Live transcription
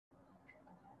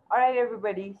All right,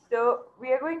 everybody. So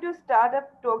we are going to start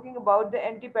up talking about the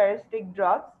antiparasitic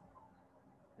drugs.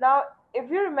 Now, if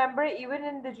you remember, even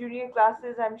in the junior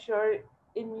classes, I'm sure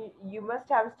in you must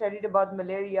have studied about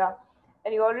malaria,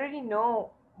 and you already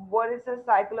know what is the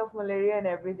cycle of malaria and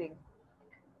everything.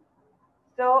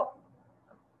 So,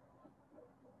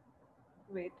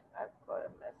 wait, I've got a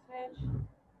message.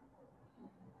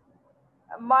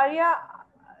 Maria,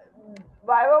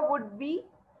 Viva would be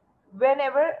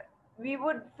whenever we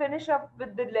would finish up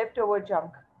with the leftover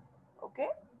junk. Okay,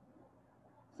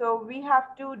 so we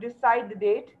have to decide the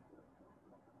date.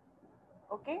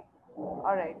 Okay,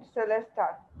 all right, so let's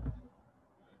start.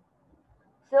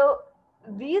 So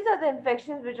these are the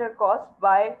infections which are caused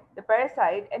by the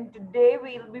parasite, and today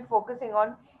we'll be focusing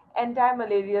on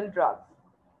anti-malarial drugs.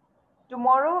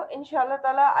 Tomorrow, inshallah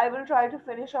ta'ala, I will try to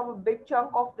finish up a big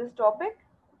chunk of this topic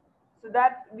so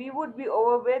that we would be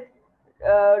over with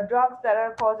drugs that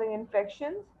are causing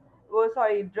infections. Oh,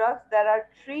 sorry, drugs that are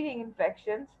treating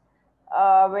infections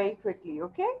very quickly.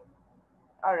 Okay,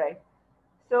 all right.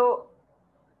 So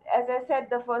as I said,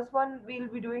 the first one we'll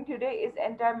be doing today is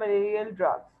anti-malarial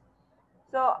drugs.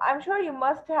 So I'm sure you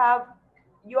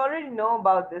already know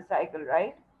about this cycle,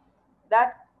 right?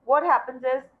 That what happens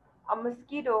is a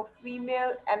mosquito,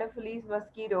 female Anopheles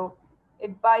mosquito,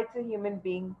 it bites a human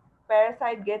being.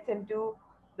 Parasite gets into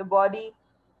the body,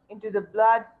 into the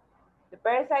blood. The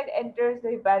parasite enters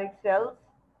the hepatic cells.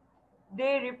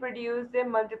 They reproduce, they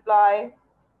multiply,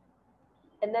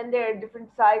 and then there are different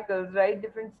cycles, right?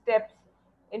 Different steps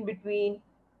in between.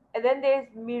 And then there's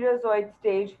merozoite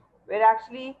stage, where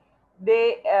actually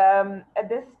they at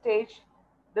this stage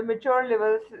the mature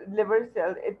liver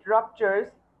cell, it ruptures,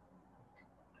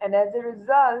 and as a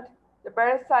result the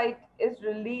parasite is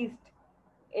released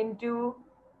into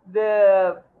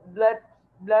the blood,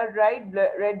 right?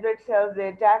 Red blood cells, they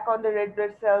attack on the red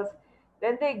blood cells.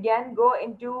 Then they again go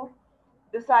into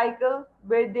the cycle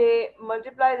where they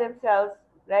multiply themselves,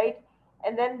 right?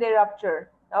 And then they rupture.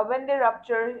 Now when they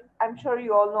rupture, I'm sure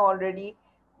you all know already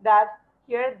that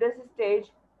here at this stage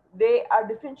they are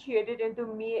differentiated into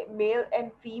male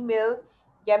and female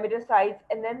gametocytes,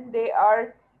 and then they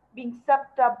are being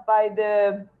sucked up by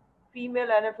the female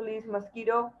Anopheles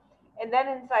mosquito, and then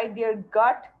inside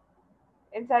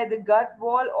the gut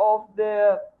wall of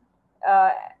the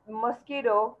uh,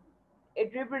 mosquito,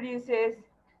 it reproduces,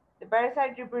 the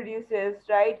parasite reproduces,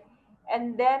 right?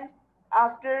 And then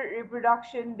after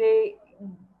reproduction, they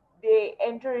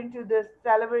enter into the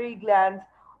salivary glands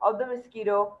of the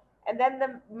mosquito, and then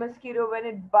the mosquito, when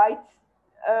it bites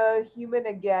a human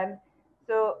again,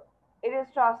 so it is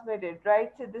transmitted,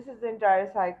 right? So this is the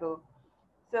entire cycle.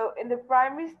 So in the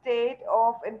primary state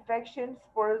of infection,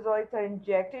 sporozoites are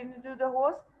injected into the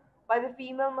host by the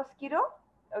female mosquito.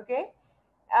 Okay.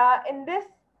 In this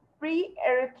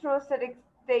pre-erythrocytic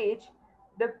stage,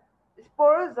 the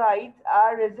sporozoites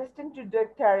are resistant to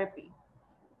drug therapy.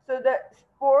 So the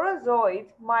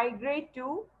sporozoites migrate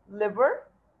to liver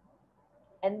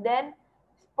and then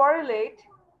sporulate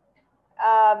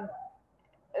um,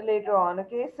 later on.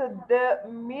 Okay, so the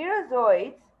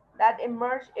merozoites that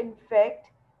emerge infect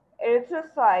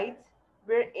erythrocytes,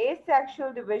 where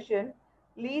asexual division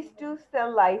leads to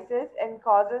cell lysis and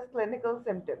causes clinical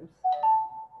symptoms.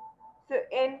 So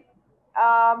in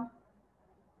um,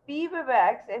 P.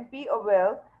 vivax and P.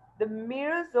 ovale, the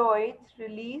merozoites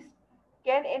released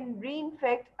can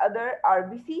reinfect other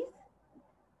RBCs,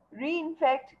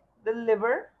 reinfect the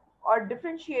liver, or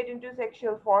differentiate into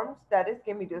sexual forms, that is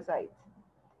gametocytes,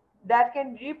 that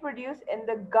can reproduce in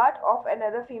the gut of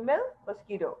another female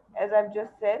mosquito, as I've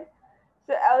just said.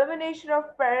 So, elimination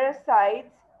of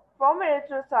parasites from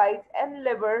erythrocytes and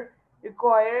liver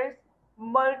requires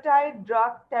multi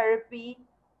drug therapy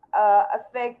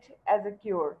effect as a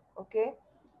cure. Okay,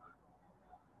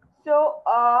 so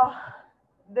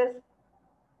this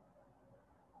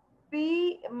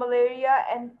P. malaria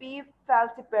and P.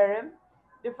 falciparum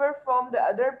differ from the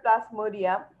other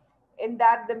plasmodium in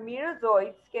that the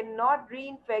merozoites cannot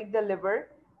reinfect the liver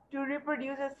to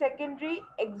reproduce a secondary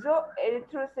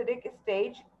exoerythrocytic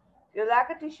stage. They lack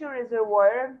a tissue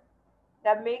reservoir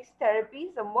that makes therapy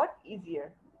somewhat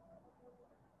easier.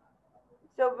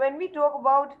 So when we talk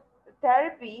about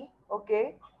therapy,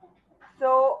 okay,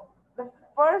 so the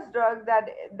first drug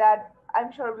that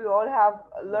I'm sure we all have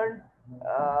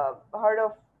heard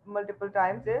of multiple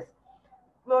times is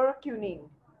chloroquine.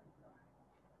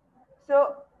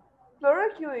 So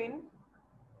chloroquine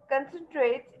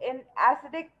concentrates in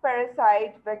acidic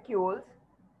parasite vacuoles,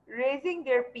 raising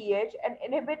their pH and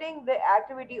inhibiting the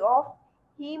activity of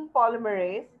heme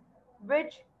polymerase,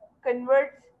 which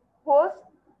converts host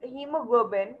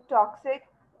hemoglobin toxic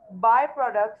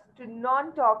byproducts to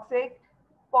non-toxic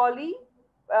poly,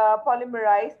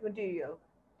 polymerized material.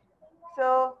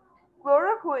 So,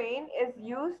 chloroquine is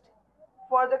used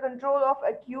for the control of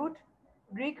acute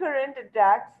recurrent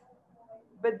attacks,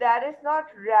 but that is not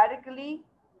radically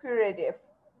curative.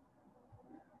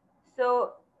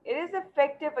 So, it is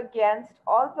effective against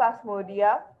all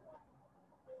plasmodia.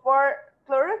 For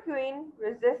chloroquine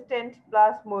resistant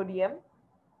plasmodium,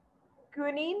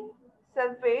 quinine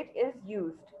sulfate is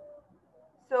used.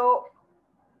 So,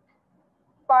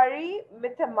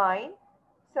 pyrimethamine,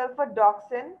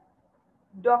 sulfadoxine,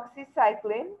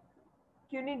 doxycycline,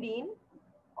 quinidine,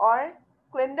 or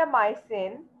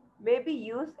clindamycin may be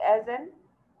used as an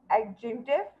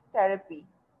adjunctive therapy.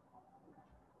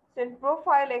 So, in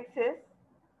prophylaxis,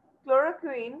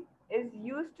 chloroquine is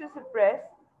used to suppress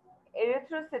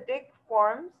erythrocytic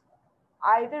forms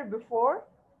either before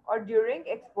or during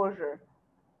exposure.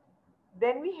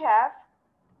 Then we have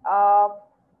uh,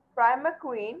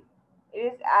 primaquine.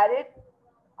 It is added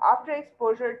after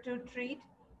exposure to treat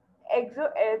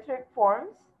exoerythric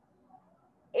forms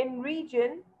in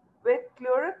region with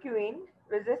chloroquine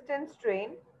resistant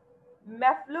strain,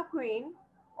 mefloquine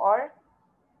or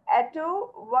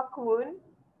atovaquone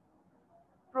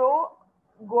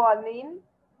progunanil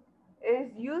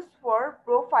is used for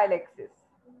prophylaxis.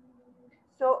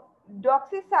 So,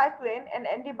 doxycycline, an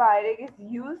antibiotic, is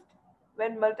used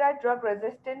when multi-drug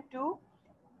resistant to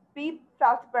P.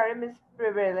 falciparum is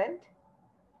prevalent.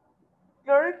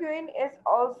 Chloroquine is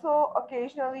also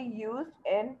occasionally used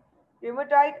in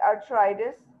rheumatoid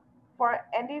arthritis for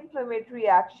anti-inflammatory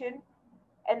action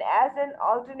and as an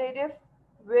alternative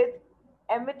with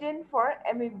amitin for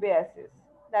amoebiasis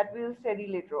that we'll study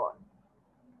later on.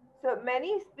 So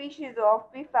many species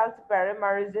of P. falciparum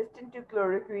are resistant to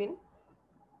chloroquine.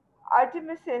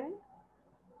 Artemisin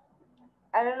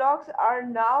analogs are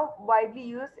now widely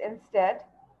used instead.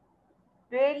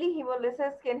 Rarely,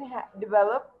 hemolysis can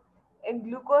develop in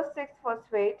glucose 6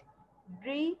 phosphate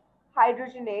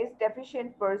dehydrogenase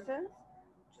deficient persons,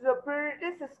 so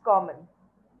pruritus is common.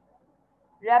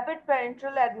 Rapid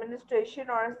parenteral administration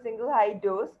or a single high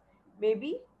dose may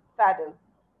be fatal.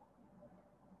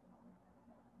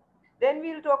 Then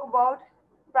we'll talk about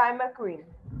primaquine.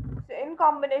 So, in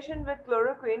combination with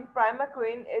chloroquine,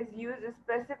 primaquine is used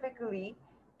specifically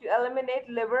to eliminate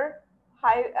liver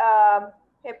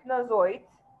hypnozoites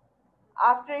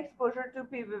after exposure to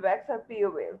PVVAX or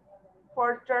POVAL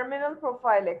for terminal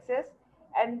prophylaxis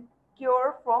and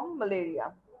cure from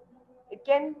malaria. It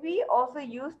can be also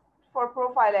used for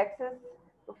prophylaxis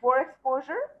before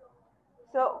exposure,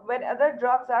 so when other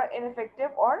drugs are ineffective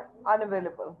or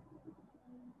unavailable.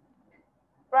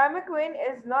 Primaquine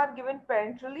is not given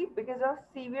parenterally because of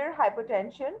severe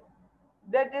hypotension,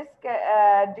 blood,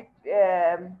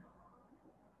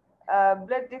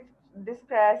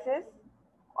 dyscrasis,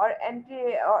 or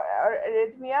or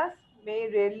arrhythmias may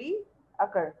rarely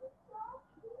occur.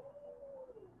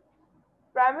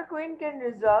 Primaquine can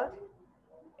result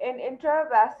in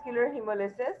intravascular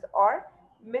hemolysis or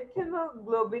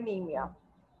methemoglobinemia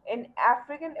in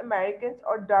African Americans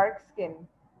or dark skinned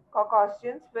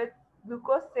Caucasians with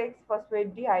glucose 6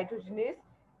 phosphate dehydrogenase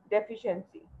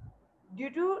deficiency.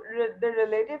 Due to the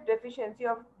relative deficiency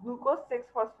of glucose 6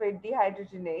 phosphate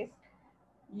dehydrogenase,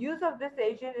 use of this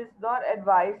agent is not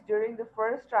advised during the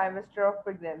first trimester of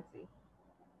pregnancy.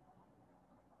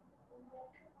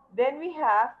 Then we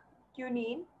have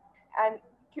quinine and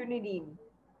quinidine.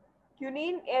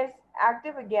 Quinine is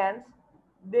active against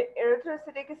the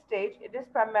erythrocytic stage. It is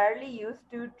primarily used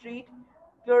to treat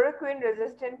chloroquine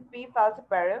resistant P.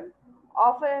 falciparum,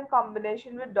 often in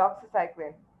combination with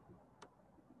doxycycline.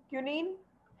 Quinine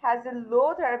has a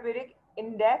low therapeutic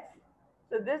index,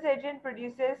 so this agent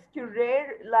produces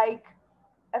curare-like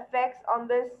effects on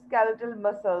the skeletal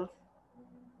muscles.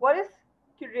 What is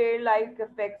curare-like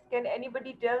effects? Can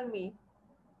anybody tell me?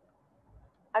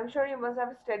 I'm sure you must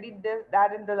have studied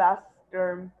that in the last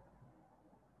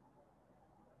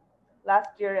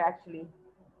year actually.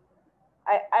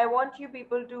 I want you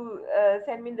people to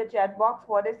send me in the chat box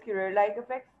what is curare-like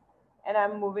effects, and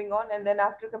I'm moving on. And then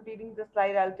after completing the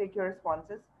slide, I'll take your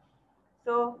responses.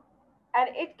 So, and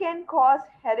it can cause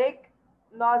headache,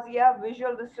 nausea,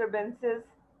 visual disturbances,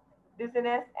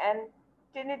 dizziness, and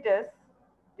tinnitus.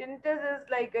 Tinnitus is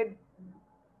like it's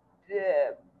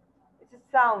a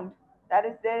sound that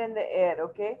is there in the air.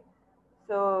 Okay,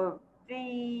 so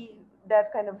the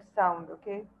that kind of sound.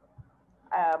 Okay,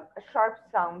 a sharp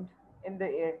sound in the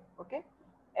air. Okay,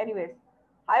 anyways,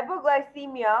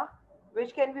 hypoglycemia,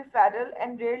 which can be fatal,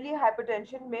 and rarely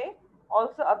hypertension may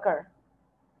also occur.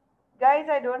 Guys,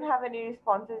 I don't have any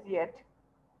responses yet.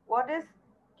 What is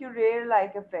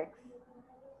curare-like effects.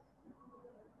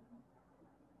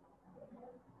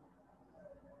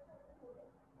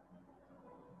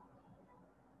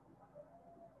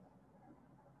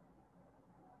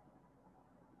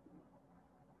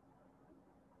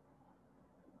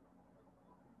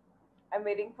 I'm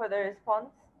waiting for the response.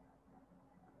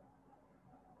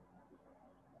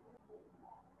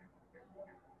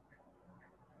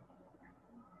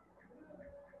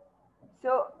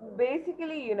 So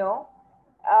basically,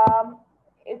 um,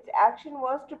 its action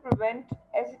was to prevent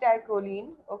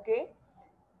acetylcholine, okay,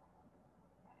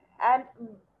 and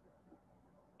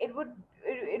it would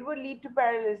it would lead to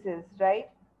paralysis, right?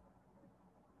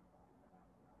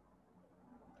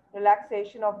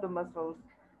 Relaxation of the muscles.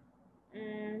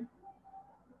 Mm,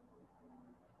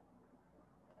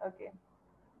 okay.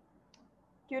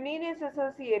 Quinine is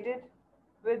associated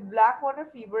with black water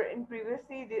fever in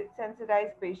previously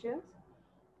sensitized patients.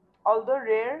 Although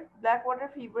rare, black water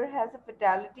fever has a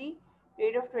fatality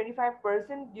rate of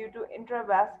 25% due to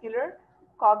intravascular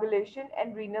coagulation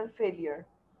and renal failure.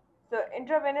 So,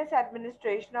 intravenous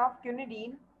administration of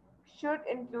quinidine should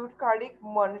include cardiac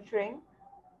monitoring.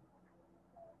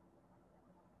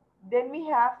 Then we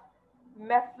have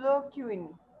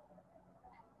mefloquine.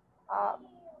 Uh,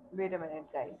 Wait a minute,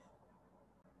 guys.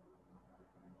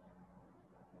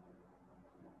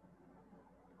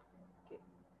 Okay.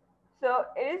 So,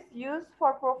 it is used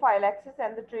for prophylaxis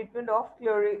and the treatment of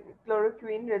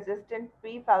chloroquine resistant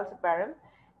pre-falciparum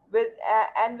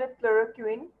and with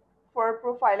chloroquine for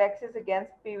prophylaxis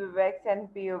against PVX and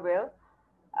POVL.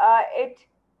 It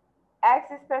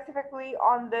acts specifically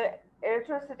on the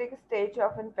erythrocytic stage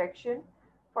of infection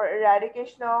for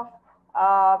eradication of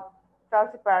uh,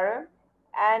 falciparum,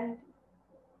 and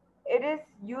it is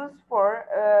used for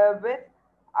with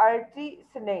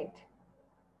artemisinin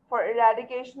for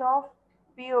eradication of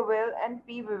POVL and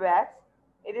PVX.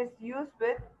 It is used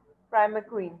with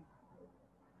primaquine.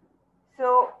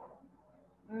 So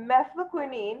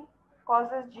mefloquine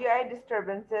causes GI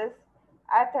disturbances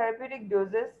at therapeutic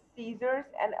doses. Seizures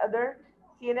and other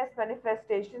CNS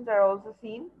manifestations are also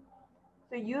seen.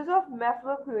 So, use of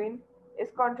mefloquine is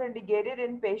contraindicated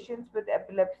in patients with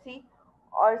epilepsy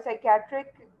or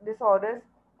psychiatric disorders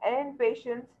and in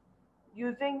patients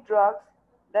using drugs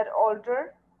that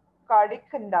alter cardiac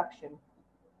conduction.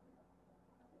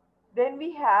 Then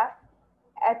we have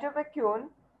atovaquone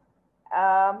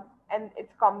and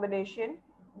its combination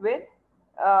with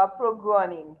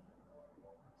progunanil.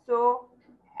 So,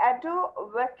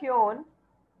 atovaquone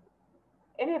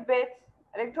inhibits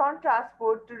electron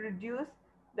transport to reduce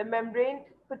the membrane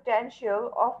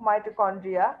potential of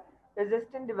mitochondria.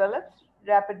 Resistance develops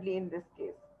rapidly in this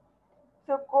case.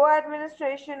 So,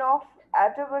 co-administration of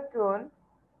atovaquone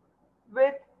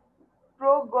with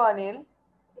progunanil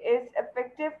is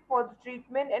effective for the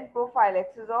treatment and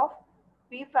prophylaxis of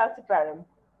P. falciparum.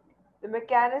 The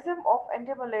mechanism of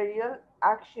antimalarial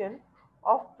action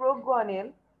of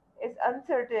proguanil is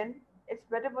uncertain. Its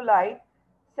metabolite,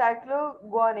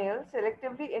 cycloguanil,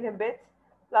 selectively inhibits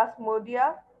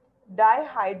plasmodium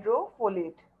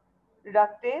dihydrofolate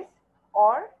reductase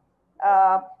or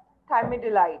uh,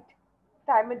 thymidylate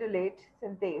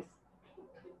synthase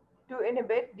to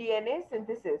inhibit DNA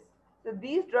synthesis. So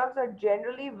these drugs are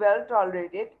generally well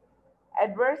tolerated.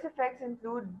 Adverse effects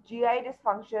include GI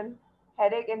dysfunction,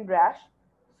 headache, and rash.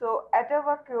 So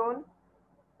atovaquone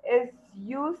is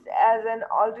used as an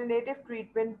alternative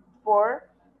treatment for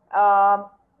um,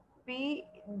 P.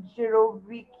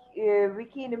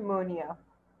 pneumonia.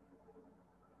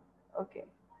 Okay.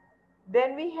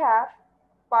 Then we have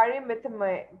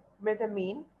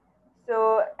pyrimethamine.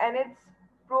 So, and its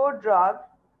prodrug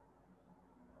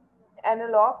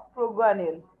analog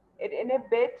progunanil. It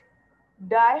inhibits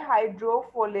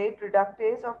dihydrofolate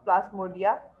reductase of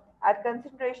plasmodium at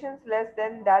concentrations less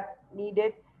than that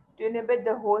needed to inhibit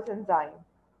the host enzyme.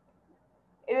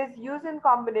 It is used in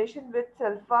combination with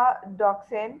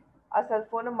sulfadoxine, a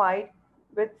sulfonamide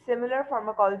with similar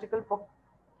pharmacological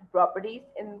properties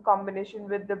in combination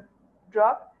with the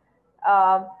drug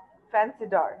um,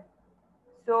 Fansidar.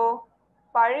 So,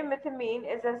 pyrimethamine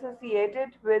is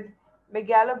associated with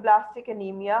megaloblastic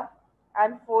anemia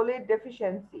and folate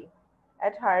deficiency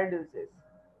at higher doses.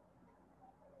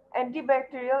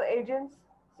 Antibacterial agents,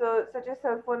 so such as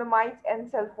sulfonamides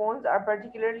and sulfones, are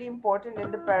particularly important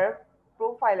in the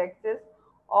prophylaxis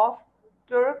of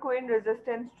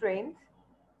chloroquine-resistant strains.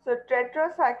 So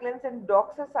tetracyclines and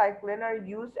doxycycline are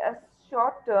used as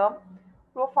short-term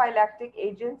prophylactic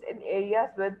agents in areas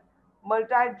with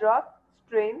multi-drug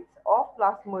strains of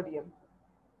Plasmodium.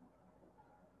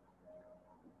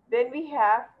 Then we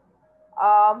have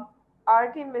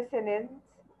artemisinins.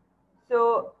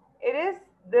 So it is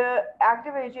the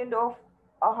active agent of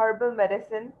a herbal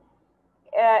medicine.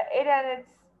 It and its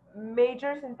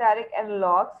major synthetic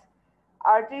analogs,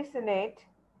 artesunate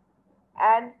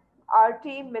and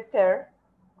artemether,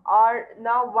 are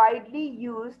now widely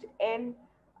used in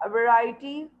a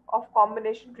variety of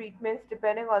combination treatments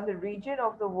depending on the region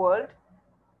of the world.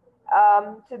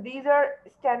 So these are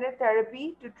standard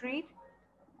therapy to treat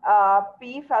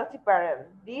P. falciparum.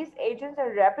 These agents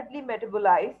are rapidly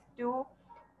metabolized to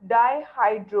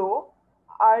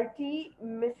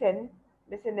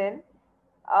dihydroartemisinin,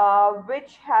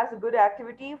 which has good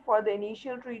activity for the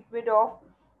initial treatment of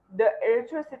the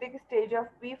erythrocytic stage of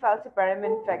P. falciparum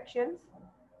infections.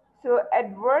 So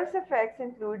adverse effects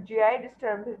include GI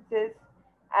disturbances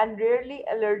and rarely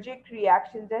allergic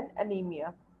reactions and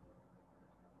anemia.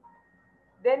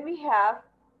 Then we have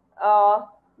uh,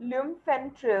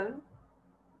 lumefantrine,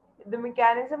 the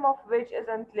mechanism of which is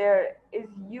unclear, is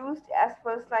used as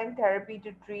first-line therapy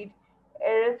to treat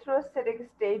erythrocytic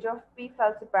stage of P.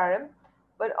 falciparum,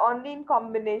 but only in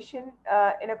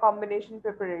a combination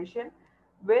preparation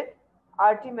with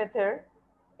artemether.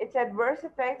 Its adverse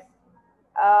effects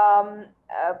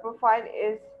profile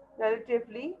is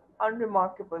relatively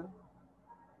unremarkable.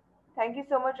 Thank you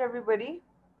so much, everybody.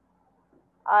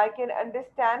 I can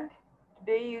understand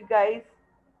today you guys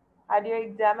had your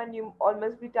exam and you all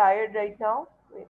must be tired right now.